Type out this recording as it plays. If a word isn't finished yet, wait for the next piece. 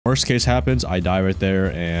Worst case happens, I die right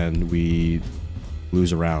there and we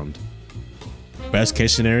lose a round. Best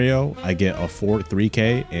case scenario, I get a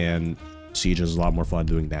 3K and Siege is a lot more fun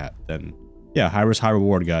doing that than, yeah, high risk, high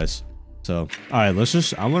reward, guys. So, alright,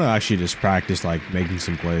 I'm gonna actually just practice like making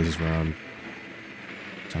some plays this round.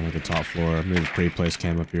 Sound like the top floor. Maybe pre-place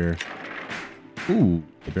cam up here. Ooh,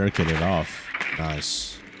 they barricaded it off.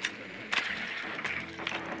 Nice.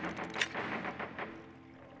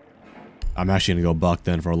 I'm actually gonna go buck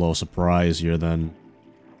then for a little surprise here then.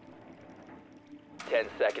 10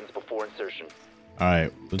 seconds before insertion.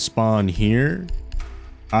 Alright, let's spawn here.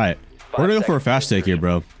 Alright, we're gonna go for a fast take here,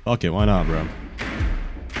 bro. Okay, why not, bro?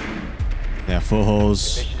 Yeah,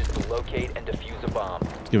 footholds. Mission is to locate and defuse a bomb.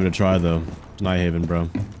 Let's give it a try though. It's Night Haven, bro.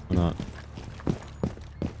 Why not?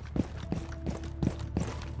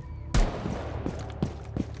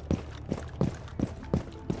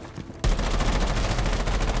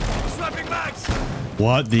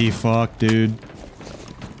 What the fuck, dude?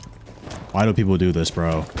 Why do people do this,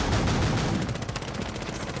 bro?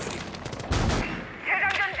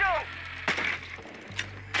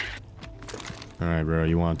 Alright, bro.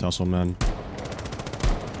 You want to tussle, man?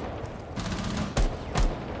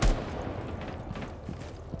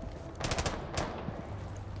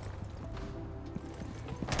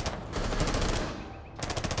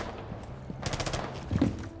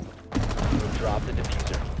 Drop the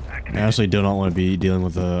diffuser. I honestly do not want to be dealing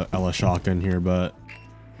with the LS shotgun here, but...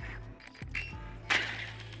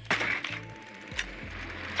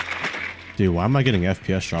 Dude, why am I getting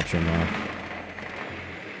FPS drops right now?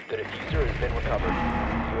 The diffuser has been recovered.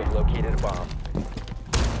 You have located a bomb.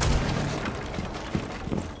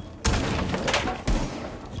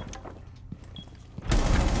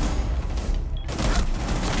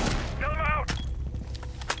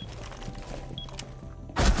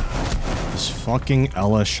 Fucking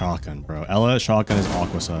LS shotgun, bro. LS shotgun is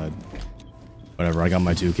aqua side. Whatever, I got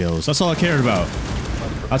my 2 kills. That's all I cared about.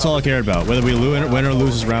 That's all I cared about. Whether we win or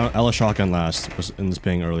lose this round, LS shotgun last was in this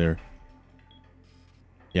ping earlier.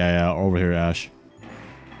 Yeah, over here, Ash.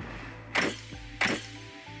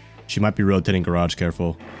 She might be rotating garage,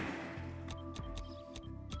 careful.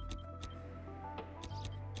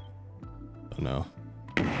 Oh no.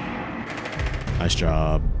 Nice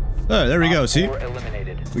job. Oh, there we go, see?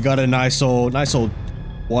 We got a nice old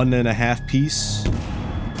 1.5 piece.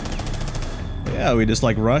 Yeah, we just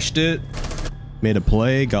like rushed it. Made a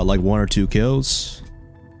play, got like 1 or 2 kills.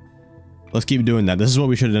 Let's keep doing that. This is what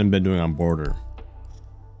we should have been doing on border.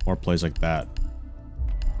 More plays like that.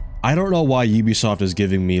 I don't know why Ubisoft is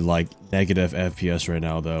giving me like negative FPS right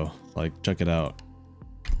now though. Like, check it out.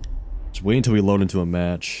 Just wait until we load into a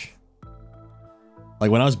match. Like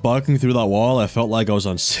when I was bucking through that wall, I felt like I was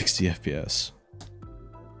on 60 FPS.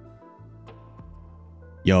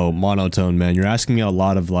 Yo, monotone, man. You're asking me a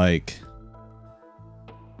lot of like...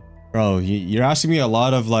 Bro, you're asking me a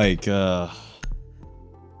lot of like, if I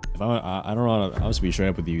don't know, I'll just be straight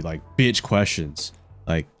up with you, like, bitch questions.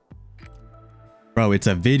 Like, bro, it's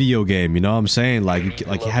a video game, you know what I'm saying? Like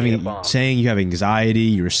saying you have anxiety,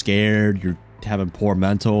 you're scared, you're having poor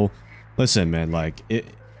mental. Listen, man, like,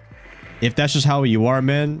 if that's just how you are,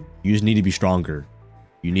 man, you just need to be stronger.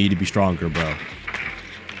 You need to be stronger, bro.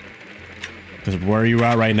 Because where you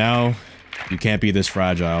are right now, you can't be this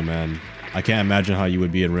fragile, man. I can't imagine how you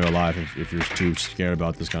would be in real life if you're too scared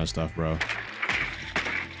about this kind of stuff, bro.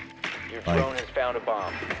 Your drone has found a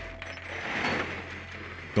bomb.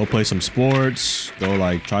 Go play some sports. Go,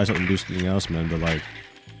 like, try something, do something else, man. But, like,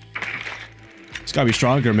 it's gotta be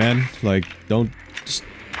stronger, man. Like, don't... Just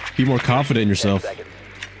be more confident in yourself. 10 seconds.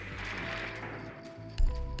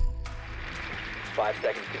 5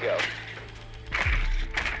 seconds to go.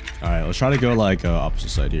 Alright, let's try to go, like,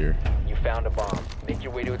 opposite side here. You found a bomb. Make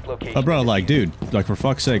your way to its location. But, bro, like, dude, like, for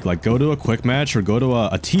fuck's sake, like, go to a quick match or go to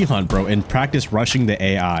a T-hunt, bro, and practice rushing the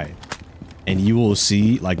AI. And you will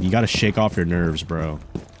see, like, you gotta shake off your nerves, bro.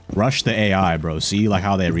 Rush the AI, bro. See, like,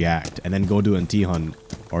 how they react. And then go do it in T-hunt.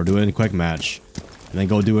 Or do it in a quick match. And then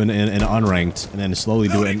go do it in unranked. And then slowly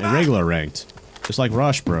do it in regular ranked. Just like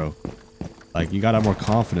rush, bro. Like, you gotta have more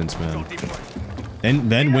confidence, man.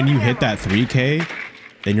 And then when you hit that 3K,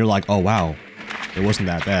 then you're like, oh, wow. It wasn't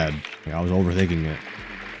that bad. Like, I was overthinking it.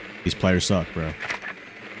 These players suck, bro.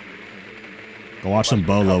 Go watch some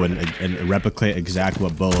Bolo and replicate exactly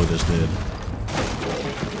what Bolo just did.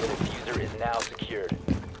 The diffuser is now secured.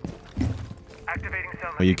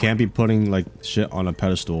 But you can't be putting, like, shit on a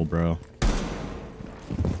pedestal, bro.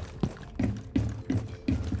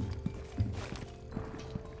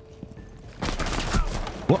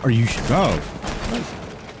 What are you... Go!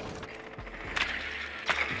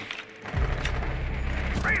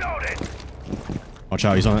 Watch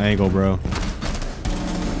out, he's on an angle, bro.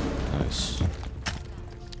 Nice.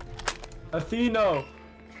 Atheno.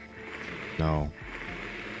 No.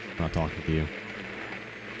 I'm not talking to you.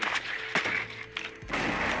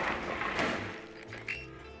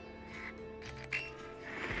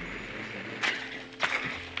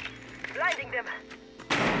 Blinding them.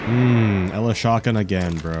 Ella shotgun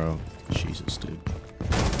again, bro. Jesus, dude.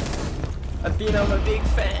 Athena, I'm a big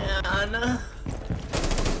fan.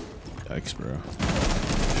 Yikes, bro.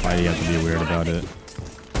 Why do you have to be weird about it?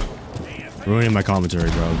 Ruining my commentary,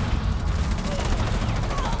 bro. 1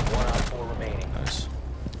 out of 4 remaining. Nice.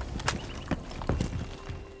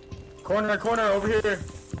 Corner, over here.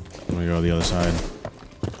 I'm gonna go to the other side.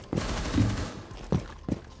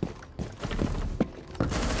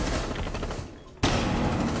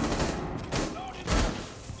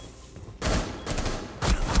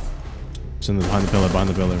 It's in the, behind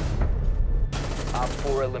the pillar. Op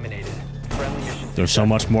 4 eliminated. Friendly mission. There's so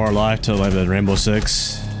much more alive to life than Rainbow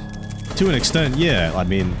Six. To an extent, yeah. I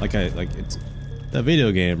mean, like it's a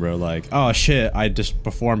video game, bro. Like, oh shit, I just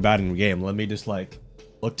performed bad in the game. Let me just like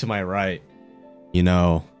look to my right. You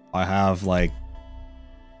know, I have like.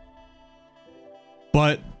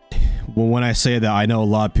 But when I say that, I know a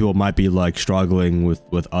lot of people might be like struggling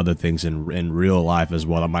with other things in real life as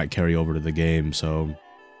well. I might carry over to the game, so.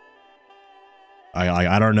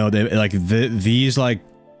 I don't know. These like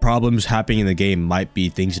problems happening in the game might be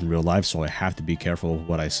things in real life, so I have to be careful with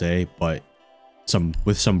what I say. But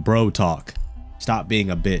with some bro talk, stop being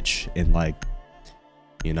a bitch and like,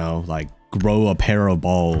 you know, like grow a pair of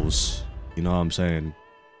balls. You know what I'm saying?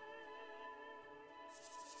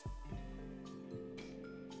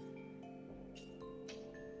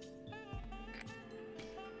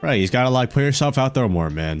 Right, he's gotta like put yourself out there more,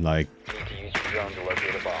 man. Like. Need to use your drone to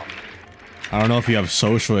locate a bomb. I don't know if you have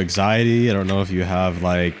social anxiety. I don't know if you have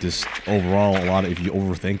like just overall a lot of, if you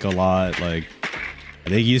overthink a lot. Like, I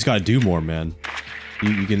think you just gotta do more, man.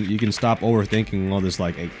 You can stop overthinking all this.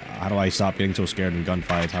 Like, hey, how do I stop getting so scared in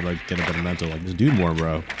gunfights? How do I get a better mental? Like, just do more,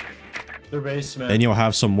 bro. Their basement. Then you'll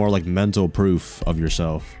have some more like mental proof of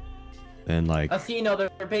yourself. And like, Athena,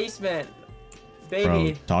 their basement. bro,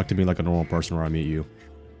 Baby. talk to me like a normal person where I meet you.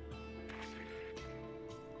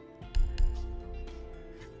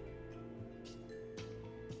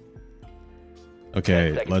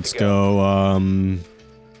 Okay, let's go.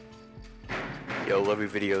 Yo, love your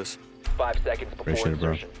videos. 5 seconds before Appreciate it, bro.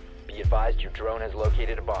 insertion. Be advised your drone has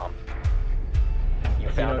located a bomb. You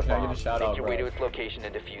found a can I get bomb. a shout Make out, your bro? way to its location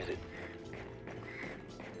and defuse it.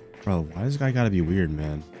 Bro, why does this guy gotta be weird,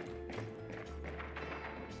 man?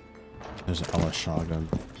 There's an Ella shotgun.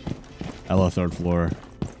 Ella 3rd floor.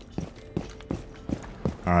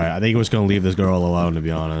 Alright, I think we're just gonna leave this girl alone, to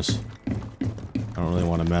be honest. I don't really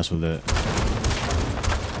want to mess with it.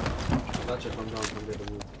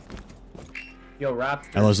 Yo,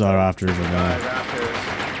 Raptors. Ella's our Raptors, Alright, okay.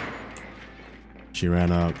 Raptors. She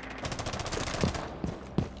ran up.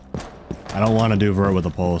 I don't want to do vert with a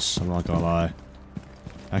pulse, I'm not gonna lie.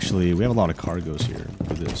 Actually, we have a lot of cargos here. Look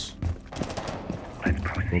at this.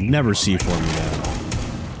 We'll never see for me now.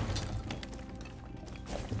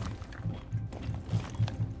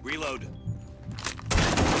 Reload.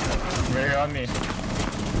 Right here on me.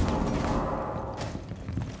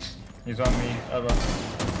 He's on me, Ella.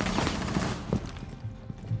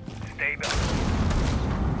 Stable.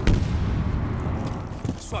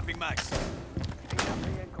 Swapping mags.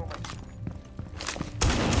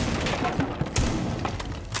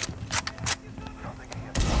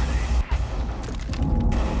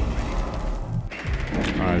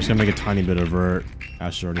 Alright, just gonna make a tiny bit of vert.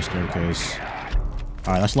 Astro on the staircase.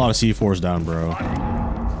 Alright, that's a lot of C4s down, bro.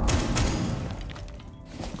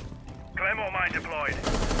 Claymore mine deployed.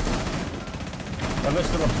 Ella's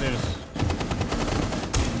still upstairs.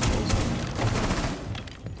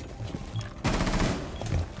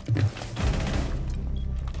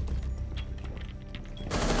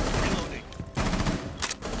 Reloading.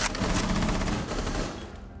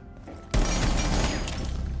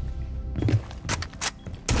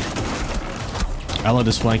 Ella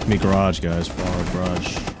just flanked me garage, guys. Far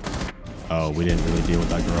garage. Oh, we didn't really deal with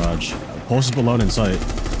that garage. Pulse is alone in sight.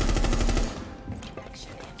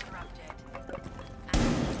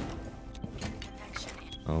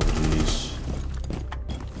 Oh, jeez.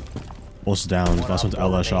 Pulse is down. Last one's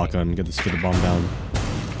Ella shotgun. Get the bomb down.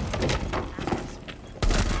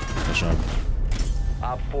 Nice job.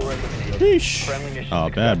 Op 4 eliminated. Sheesh. Friendly mission Oh,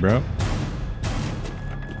 bad, bro.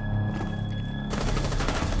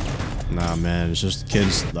 Nah, man, it's just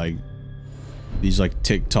kids, like, these, like,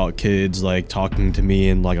 TikTok kids, like, talking to me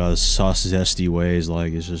in, like, a sus, zesty ways,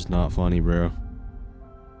 like, it's just not funny, bro.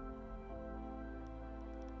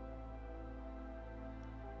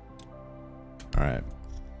 All right.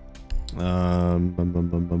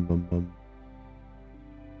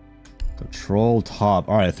 Control top.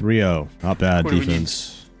 All right, 3-0. Not bad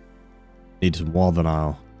defense. Need some wall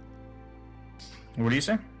denial. What do you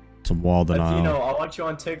say? Some wall denial. You know, I'll watch you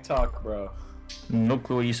on TikTok, bro. No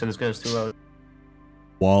clue what you said. This guy's too loud.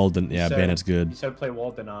 Wall yeah, Bandit's good. You said play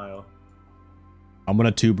wall denial. I'm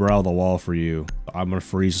gonna two-brow the wall for you. I'm gonna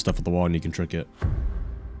freeze stuff at the wall and you can trick it.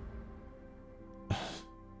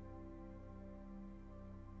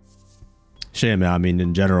 Shit, man. I mean,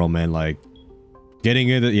 in general, man, like, getting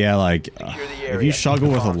into, yeah, like, if you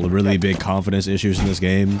struggle with a really big confidence issues in this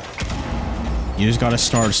game, you just gotta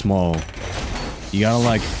start small. You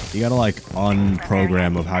gotta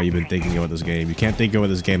unprogram of how you've been thinking about this game. You can't think about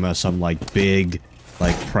this game as some, like, big,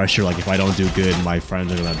 like, pressure, like, if I don't do good, my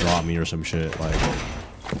friends are gonna drop me or some shit, like...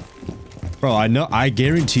 Bro, I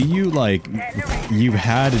guarantee you, like, you've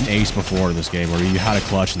had an ace before in this game, or you had a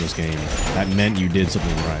clutch in this game. That meant you did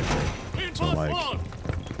something right, bro. So, like,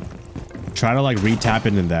 try to, like, re-tap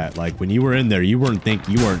into that. Like, when you were in there, you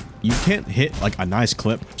can't hit, like, a nice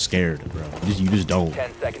clip scared, bro. You just don't.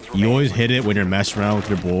 You always hit it when you're messing around with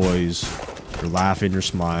your boys. You're laughing, you're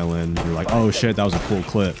smiling. You're like, oh, shit, that was a cool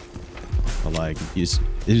clip. But, like, it's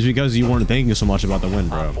because you weren't thinking so much about the win,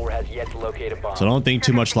 bro. So don't think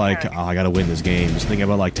too much like, oh, I gotta win this game. Just think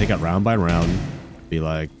about, like, take it round by round. Be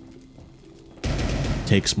like,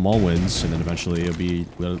 take small wins, and then eventually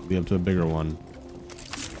we'll be up to a bigger one.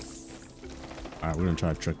 Alright, we're gonna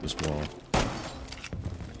try to trick this wall.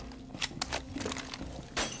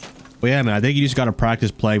 But yeah, man, I think you just gotta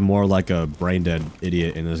practice playing more like a brain-dead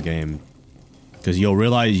idiot in this game. Because you'll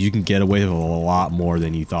realize you can get away with a lot more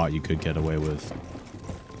than you thought you could get away with.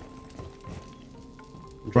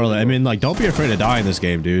 Bro, I mean, like, don't be afraid to die in this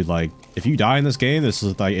game, dude. Like, if you die in this game, this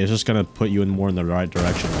is like, it's just gonna put you in more in the right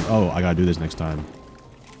direction. Like, oh, I gotta do this next time.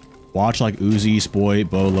 Watch, like, Uzi, Spoit,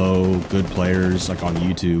 Bolo, good players, like, on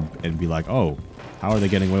YouTube, and be like, oh, how are they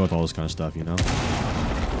getting away with all this kind of stuff, you know?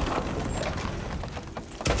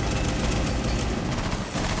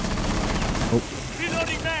 Oh.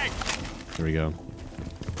 There we go.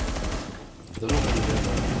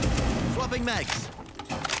 Swapping mags.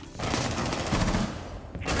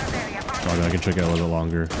 Sorry, I can trick it a little bit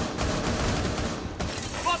longer.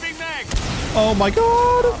 Oh my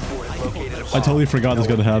god! I totally forgot this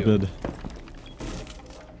was gonna happen.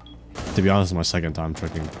 To be honest, it's my second time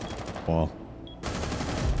tricking wall.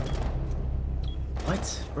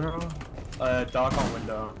 What, bro? Dock on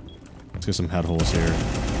window. Let's get some head holes here.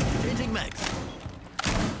 Changing mags.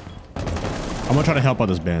 I'm gonna try to help out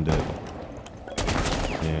this bandit.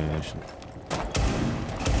 Yeah,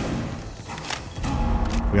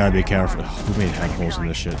 we gotta be careful. Who made head holes in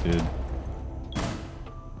this shit, dude?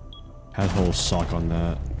 Head holes suck on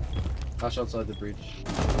that. Gosh, outside the breach.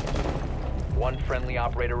 One friendly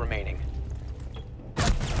operator remaining.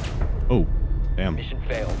 Oh, damn. Mission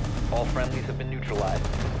failed. All friendlies have been neutralized.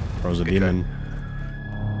 Bro's a demon.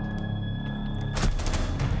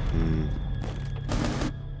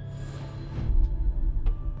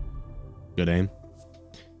 Good aim.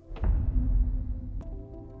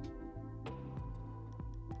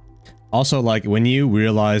 Also, like, when you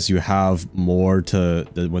realize you have more to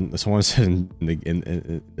when someone said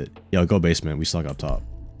yo, go basement, we suck up top.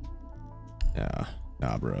 Yeah,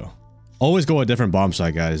 nah, bro. Always go a different bomb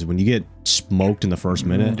site, guys. When you get smoked in the first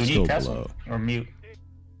minute, Do still you castle below. or mute?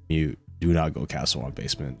 Mute. Do not go castle on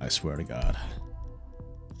basement. I swear to God.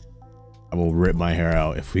 I will rip my hair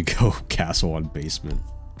out if we go castle on basement.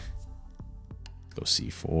 Go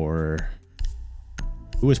C4.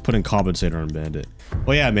 Who was putting compensator on bandit?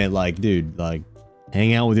 Well, yeah, man, like, dude, like,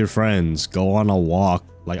 hang out with your friends, go on a walk.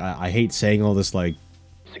 Like, I hate saying all this, like,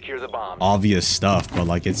 Secure the bomb. obvious stuff, but,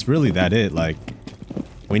 like, it's really that it. Like,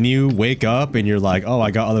 when you wake up and you're like, oh,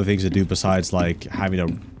 I got other things to do besides, like, having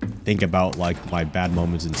to think about, like, my bad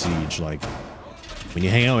moments in Siege. Like, when you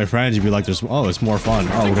hang out with friends, you'd be like, oh, it's more fun.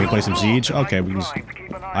 Oh, we're gonna play some Siege? Okay,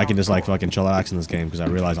 I can just, like, fucking chillax in this game because I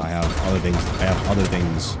realize I have other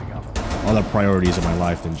things, other priorities in my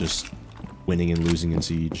life than just winning and losing in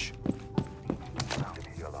Siege.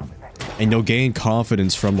 And you'll gain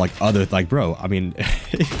confidence from, like, other, like, bro, I mean,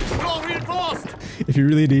 if you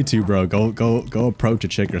really need to, bro, go approach a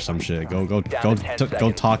chick or some shit. Go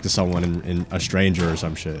talk to someone in a stranger or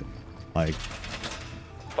some shit. Like,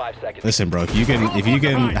 5 seconds. listen, bro, if you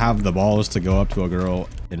can have the balls to go up to a girl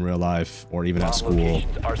in real life or even at school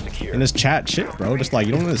Locations are secure. and just chat shit, bro, just like,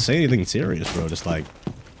 you don't want to say anything serious, bro, just like,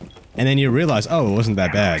 and then you realize, oh, it wasn't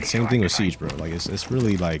that bad. Same thing with Siege, bro. Like, it's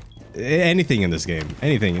really like anything in this game,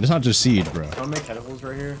 anything. It's not just Siege, bro. I'll make edibles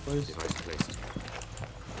right here, please.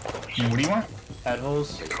 What do you want? Head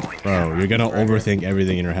holes. Bro, you're gonna overthink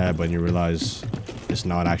everything in your head, but you realize it's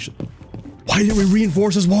not actually. Why didn't we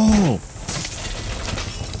reinforce this wall?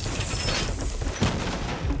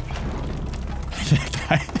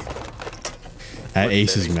 That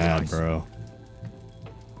ace is mad, bro.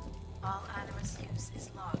 All animus use is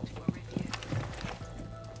logged for review.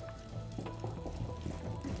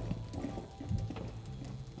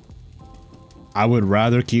 I would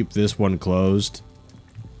rather keep this one closed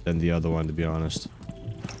than the other one, to be honest.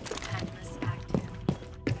 Animus active.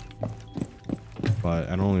 But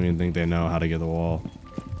I don't even think they know how to get the wall.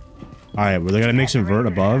 Alright, well, they're gonna make some vert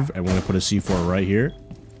above, and we're gonna put a C4 right here.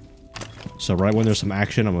 So right when there's some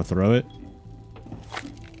action, I'm gonna throw it.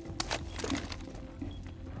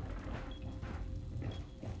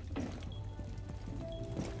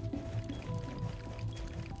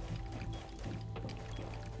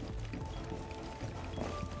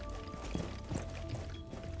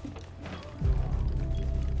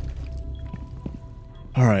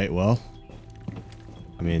 Alright, well.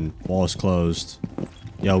 I mean, wall is closed.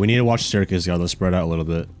 Yo, we need to watch the staircase, guys. Let's spread out a little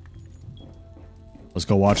bit. Let's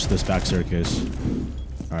go watch this back staircase.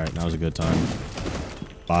 Alright, now's a good time.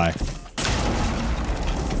 Bye.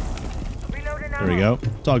 There we go.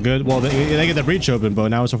 It's all good. Well, they get the breach open, but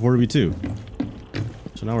now it's a 4v2.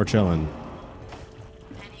 So now we're chilling.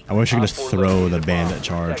 I wish I could just throw the bandit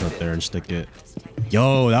charge up there and stick it.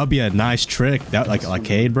 Yo, that would be a nice trick. That like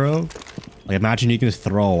arcade, bro. Like imagine you can just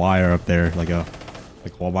throw a wire up there like a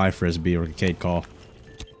wall frisbee or a arcade call.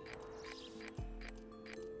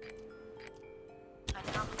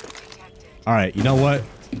 Alright, you know what?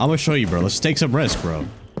 I'm gonna show you, bro. Let's take some risk, bro.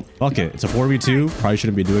 Fuck it. It's a 4v2. Probably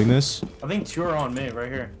shouldn't be doing this. I think 2 are on me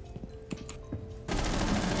right here.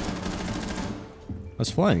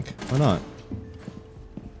 Let's flank. Why not?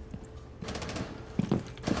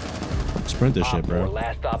 Sprint this shit, bro.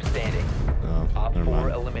 Last stop standing. Oh, Op never 4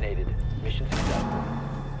 mind. eliminated. Mission successful.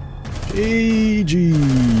 GG.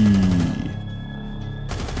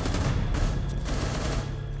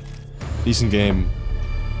 Decent game.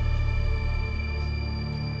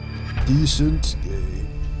 Decent game.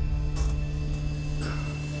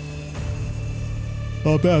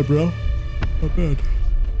 Not bad, bro. Not bad.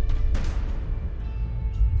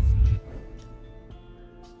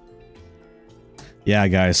 Yeah,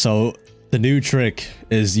 guys. So the new trick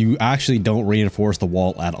is you actually don't reinforce the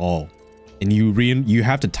wall at all. And you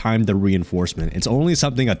have to time the reinforcement. It's only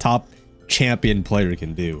something a top champion player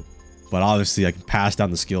can do. But obviously I can pass down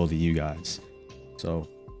the skill to you guys. So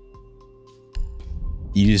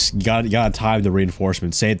you gotta time the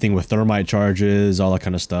reinforcement. Same thing with thermite charges, all that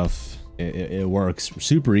kind of stuff. It works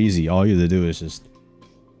super easy. All you have to do is just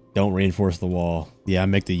don't reinforce the wall. Yeah,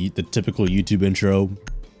 make the typical YouTube intro,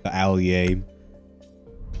 the allié.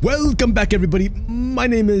 Welcome back, everybody. My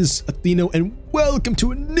name is Atheno, and welcome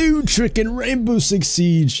to a new trick in Rainbow Six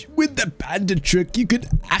Siege. With the bandit trick, you could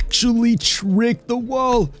actually trick the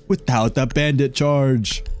wall without that bandit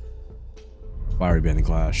charge. Fiery Bandit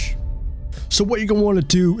Clash. So what you're gonna want to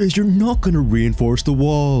do is you're not gonna reinforce the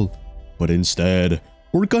wall, but instead,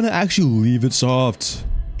 we're gonna actually leave it soft.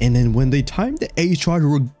 And then when they time the A charge,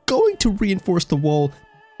 we're going to reinforce the wall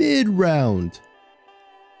mid-round.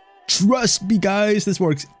 Trust me, guys, this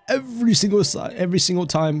works every single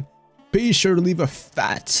time. Be sure to leave a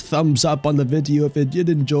fat thumbs up on the video if it did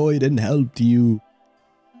enjoy it and helped you.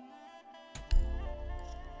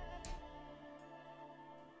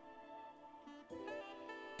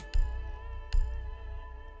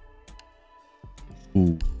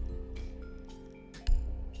 Ooh.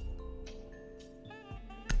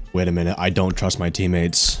 Wait a minute, I don't trust my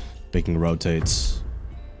teammates. Picking rotates.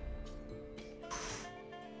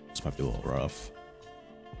 This might be a little rough.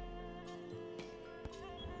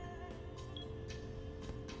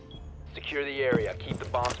 Secure the area. Keep the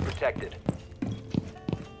bombs protected.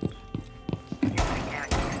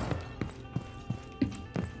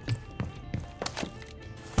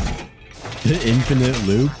 The infinite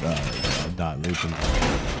loop? I'm not looping.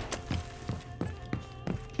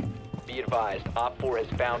 Be advised, Op 4 has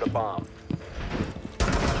found a bomb.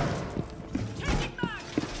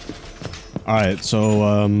 Alright, so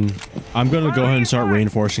I'm gonna go ahead and start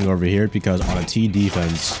reinforcing over here because on a T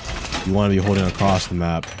defense, you want to be holding across the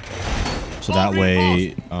map. So that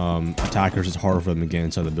way, attackers, it's harder for them to get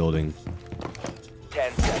inside the building.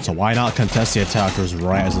 10 seconds. So why not contest the attackers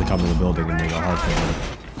right as they come in the building and make it hard for them?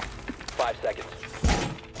 5 seconds.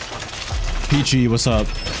 Peachy, what's up?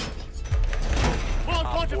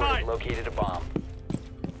 Op 4 has located a bomb.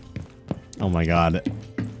 Oh my god.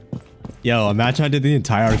 Yo, imagine I did the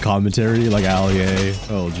entire commentary like allié.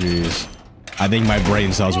 Oh jeez. I think my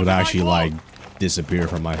brain cells would actually like disappear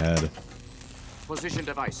from my head. Position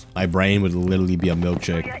device. My brain would literally be a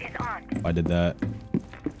milkshake if I did that.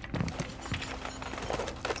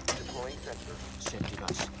 Deploying sensor. Set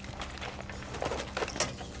device.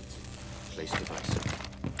 Place device.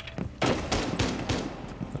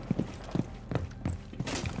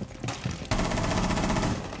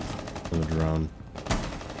 The drone.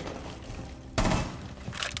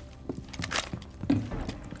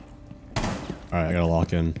 Alright, I gotta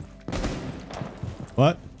lock in.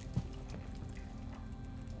 What?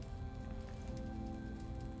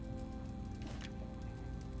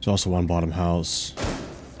 There's also one bottom house.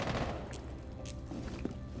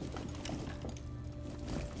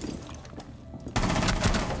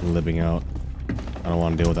 Living out. I don't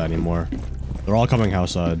want to deal with that anymore. They're all coming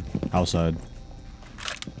house side. House side.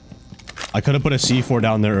 I could have put a C4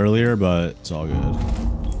 down there earlier, but it's all good.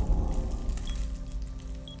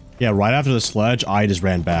 Yeah, right after the sledge, I just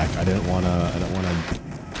ran back. I don't wanna.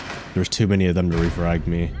 There's too many of them to refrag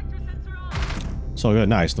me. It's all good.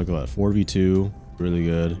 Nice. Look at that. 4v2. Really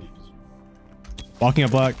good. Walking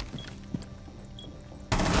up black.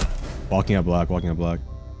 Walking up black. Walking up black.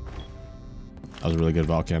 That was a really good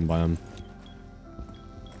Valcam by him.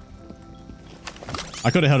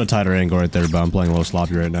 I could have held a tighter angle right there, but I'm playing a little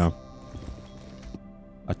sloppy right now.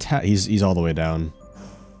 He's all the way down.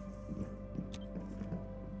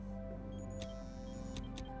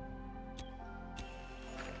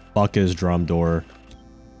 Fuck his drum door.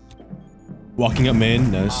 Walking up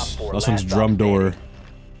main, nice. Last one's drum door.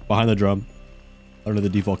 Behind the drum. Under the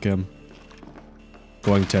default cam.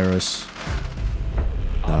 Going terrace.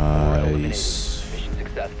 Nice. Mission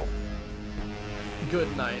successful.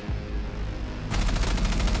 Good night.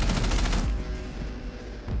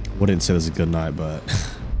 Wouldn't say this is a good night, but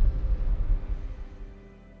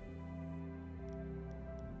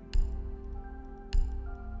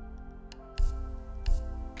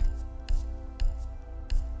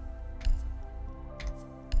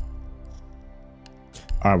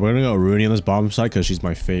alright, we're gonna go Rooney on this bomb site because she's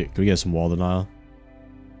my fate. Can we get some wall denial?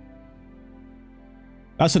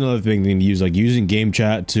 That's another thing they can use, like using game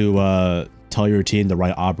chat to tell your team the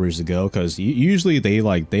right operators to go, because usually they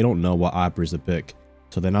don't know what operators to pick.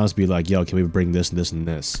 So then I'll just be like, yo, can we bring this and this and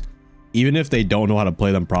this? Even if they don't know how to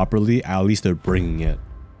play them properly, at least they're bringing it.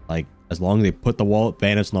 Like, as long as they put the wall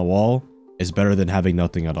bandits on the wall, it's better than having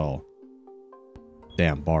nothing at all.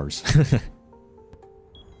 Damn, bars.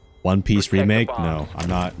 One Piece remake? No, I'm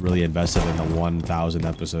not really invested in the 1,000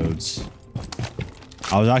 episodes.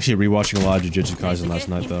 I was actually rewatching a lot of Jujutsu Kaisen last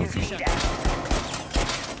night though,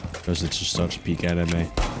 because it's just such a peak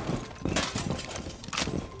anime.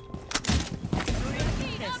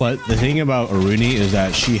 But the thing about Aruni is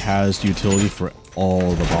that she has utility for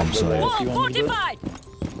all the bomb sites.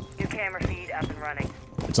 New camera feed up and running.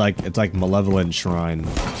 It's like Malevolent Shrine.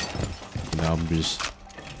 You know, I'm just.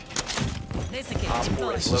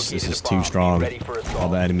 This is too strong. All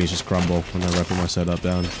the enemies just crumble whenever I put my setup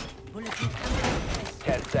down.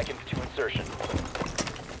 10 seconds to insertion.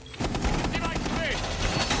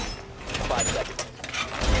 5 seconds.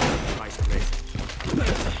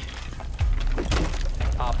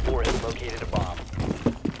 Op 4 has located a bomb.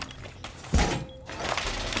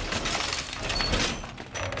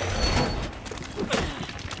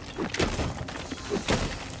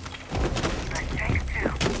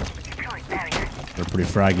 They're a pretty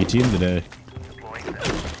fraggy team today.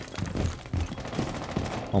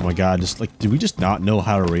 Oh my god, just like, did we just not know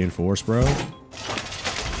how to reinforce, bro?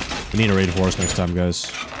 We need to reinforce next time,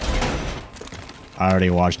 guys. I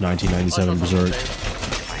already watched 1997 Berserk.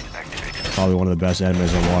 Probably one of the best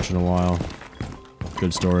animes I've watched in a while.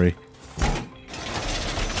 Good story.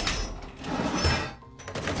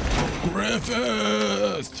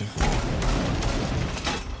 Griffith!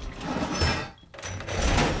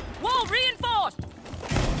 Wall reinforced.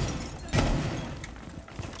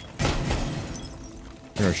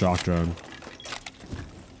 You're a shock drone.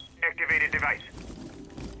 Activated device.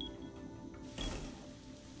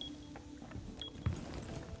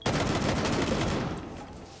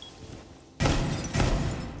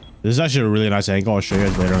 This is actually a really nice angle. I'll show you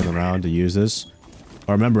guys later in the round to use this.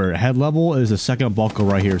 But remember, head level is the second buckle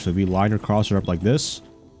right here. So if you line your crosser up like this,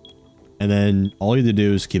 and then all you have to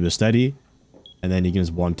do is keep it steady, and then you can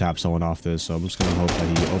just one tap someone off this. So I'm just gonna hope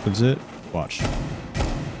that he opens it. Watch.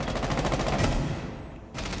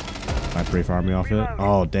 I pre-fire me off it.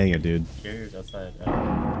 Oh dang it, dude. Carriers outside.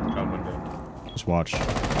 Front window. Just watch.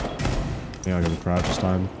 Maybe I'll give a crouch this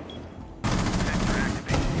time.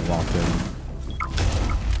 Locked in.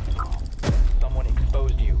 Someone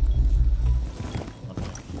exposed you.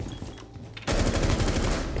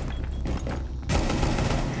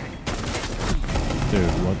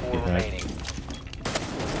 Dude, what 4 the heck? remaining.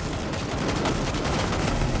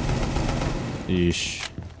 Yeesh.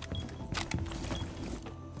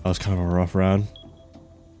 That was kind of a rough round.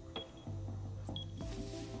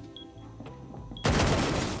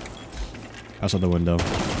 Outside the window.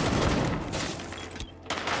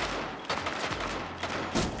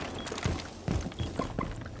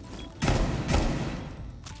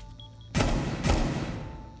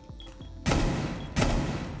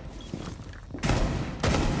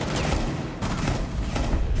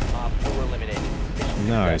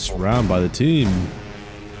 Nice round by the team.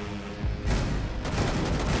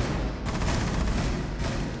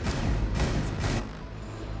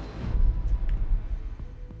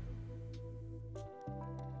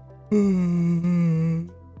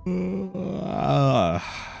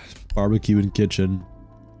 Barbecue and kitchen.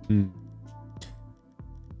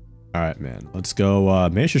 All right, man. Let's go.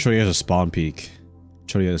 Maybe I should show you guys a spawn peek.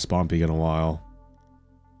 Show you guys a spawn peek in a while.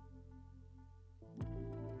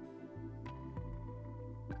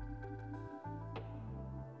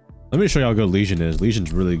 Let me show you how good Legion is.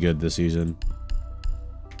 Legion's really good this season.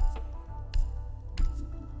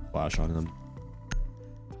 Flash on him.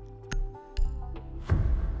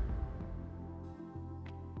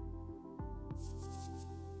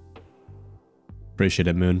 Appreciate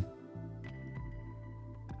it, Moon.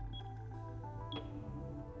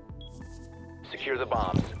 Secure the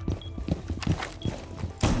bombs.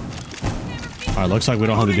 Alright, looks like we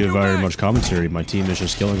don't have to do very much commentary. My team is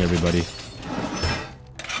just killing everybody.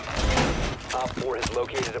 Op 4 has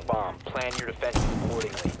located a bomb. Plan your defense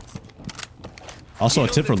accordingly. Also, a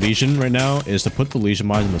tip for Legion right now is to put the Legion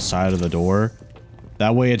mines on the side of the door.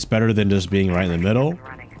 That way it's better than just being right in the middle.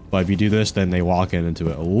 But if you do this, then they walk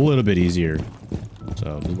into it a little bit easier.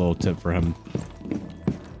 So, a little tip for him.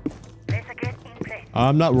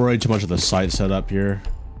 I'm not worried too much of the site setup here.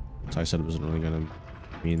 Site setup isn't really going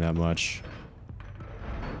to mean that much.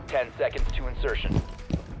 10 seconds to insertion.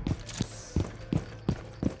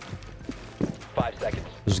 5 seconds.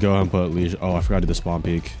 Just go ahead and put Legion. Oh, I forgot to do the spawn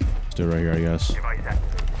peek. Let's do it right here, I guess.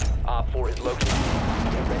 Op 4 is located.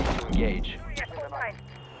 Get ready to engage.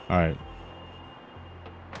 Alright.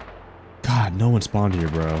 God, no one spawned here,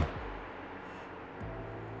 bro.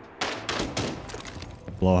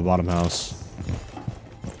 Below a bottom house.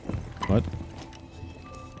 What?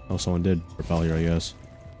 Oh, someone did repel here, I guess.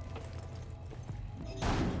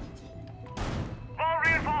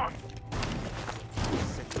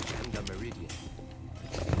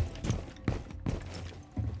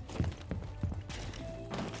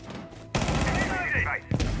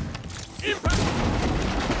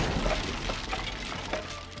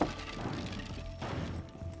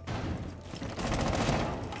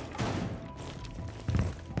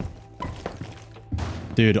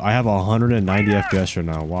 Dude, I have 190 FPS right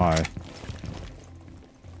now. Why?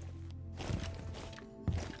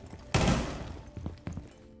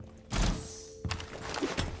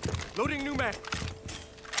 Loading new mag.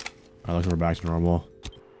 I look, we're back to normal.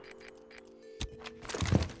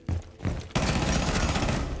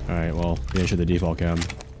 Alright, well, we issue the default cam.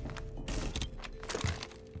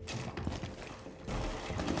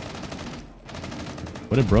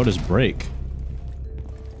 What did bro just break?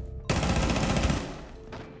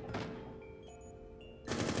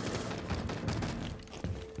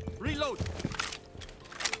 Reload.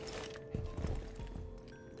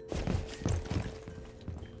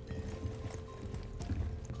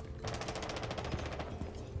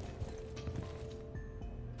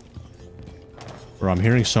 Bro, I'm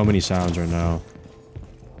hearing so many sounds right now.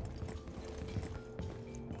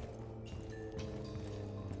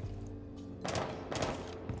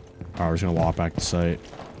 Alright, we're just gonna walk back to site.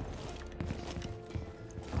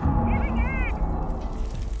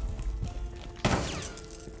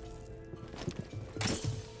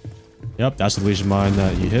 Yep, that's the Legion mine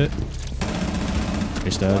that you hit.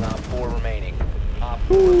 He's dead. One Op 4 remaining. Op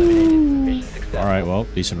 4 eliminated. Mission successful. Alright, well,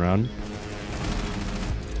 decent round.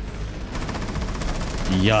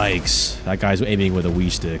 Yikes. That guy's aiming with a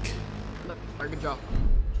Wii stick. Good job.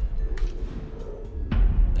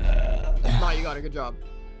 No, you got it. Good job.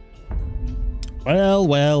 Well,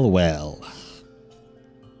 well, well.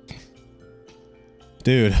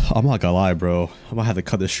 Dude, I'm not gonna lie, bro. I might have to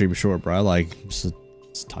cut this stream short, bro. I'm just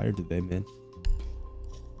tired today, man.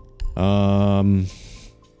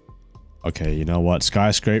 Okay, you know what?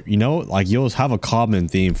 Skyscraper, you know, like, you'll have a common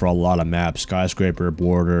theme for a lot of maps. Skyscraper,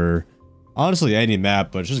 border, honestly, any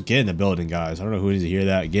map, but just get in the building, guys. I don't know who needs to hear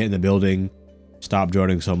that. Get in the building. Stop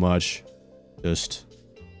joining so much. Just,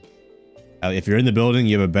 if you're in the building,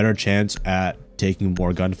 you have a better chance at taking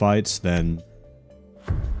more gunfights than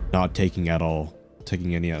not taking at all.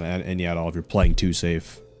 Taking any at all if you're playing too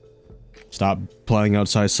safe. Stop playing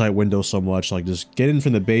outside sight window so much. Like, just get in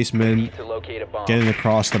from the basement. Need to locate a bomb. Get in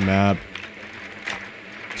across the map.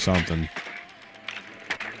 Something.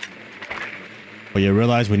 But you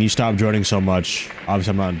realize when you stop droning so much,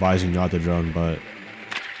 obviously I'm not advising you not to drone, but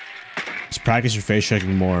just practice your face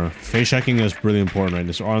checking more. Face checking is really important right now.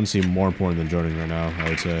 It's honestly more important than droning right now, I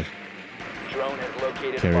would say. Drone has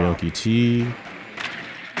located a Karaoke T.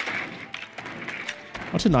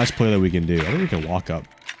 What's a nice play that we can do? I think we can walk up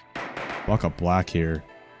black here.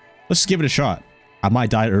 Let's just give it a shot. I might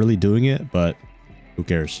die early doing it, but who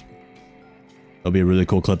cares? It'll be a really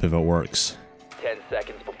cool clip if it works. 10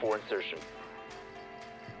 seconds before insertion.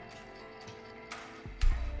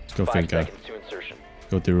 Let's go 5 Finca. seconds to insertion.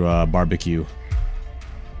 Go through barbecue.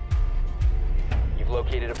 You've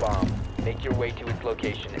located a bomb. Make your way to its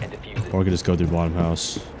location and defuse it. Or we could just go through bottom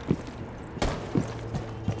house.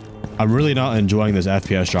 I'm really not enjoying this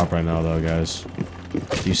FPS drop right now though, guys.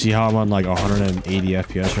 Do you see how I'm on like 180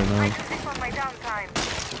 FPS right now?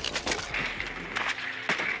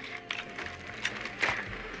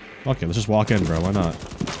 Okay, let's just walk in, bro. Why not?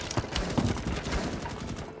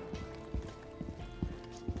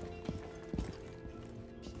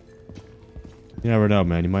 You never know,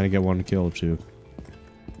 man. You might get one kill or two.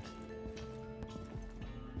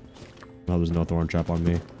 Oh, there's no thorn trap on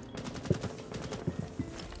me.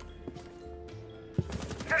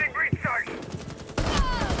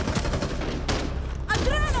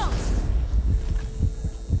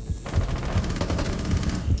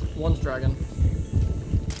 One's dragon.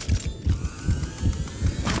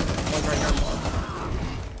 One's right here.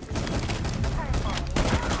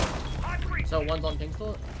 So one's on pink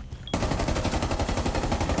still.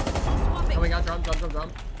 Coming out, drum.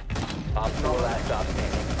 Op 4 last stop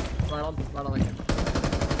standing. Right on the camera.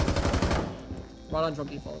 Right on drum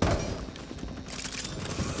default.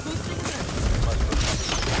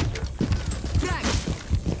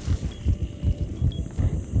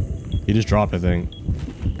 He just dropped, I think.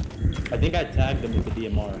 I think I tagged him with the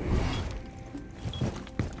DMR.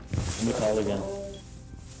 Let me call again.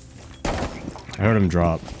 I heard him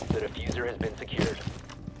drop. The diffuser has been secured.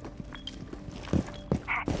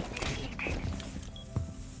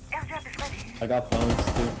 I got phones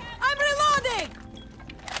too. I'm reloading!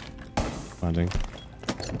 Finding.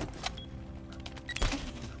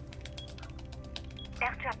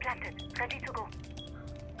 Airtrap planted. Ready to go.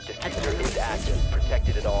 Diffuser is active.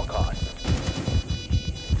 Protected at all costs.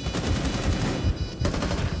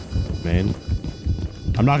 Main.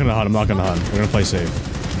 I'm not gonna hunt. We're gonna play safe.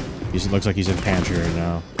 He looks like he's in pantry right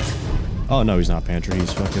now. Oh no, he's not pantry.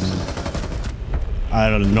 He's fucking... I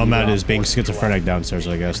don't know. Nomad is being schizophrenic downstairs,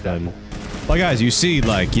 I guess, then. But guys, you see,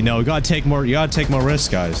 like, you know, you gotta take more risks,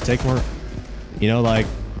 guys. Take more... You know, like,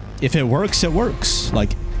 if it works, it works. Like,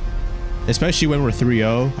 especially when we're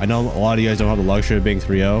 3-0. I know a lot of you guys don't have the luxury of being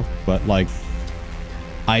 3-0, but, like,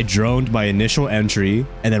 I droned my initial entry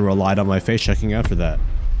and then relied on my face checking after that.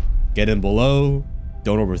 Get in below.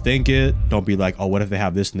 Don't overthink it. Don't be like, oh, what if they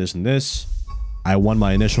have this and this and this? I won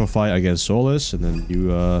my initial fight against Solus, and then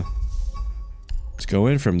you, let's go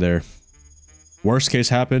in from there. Worst case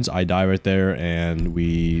happens, I die right there, and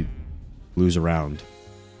we lose a round.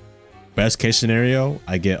 Best case scenario,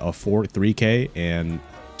 I get a 3K, and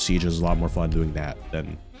Siege is a lot more fun doing that.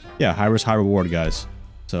 Then, yeah, high risk, high reward, guys.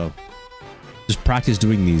 So, just practice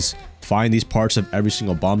doing these. Find these parts of every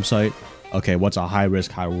single bomb site. Okay, what's a high risk,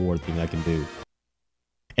 high reward thing I can do?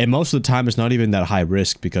 And most of the time, it's not even that high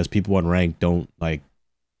risk because people on rank don't, like,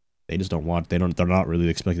 they just don't want, they're not really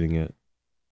expecting it.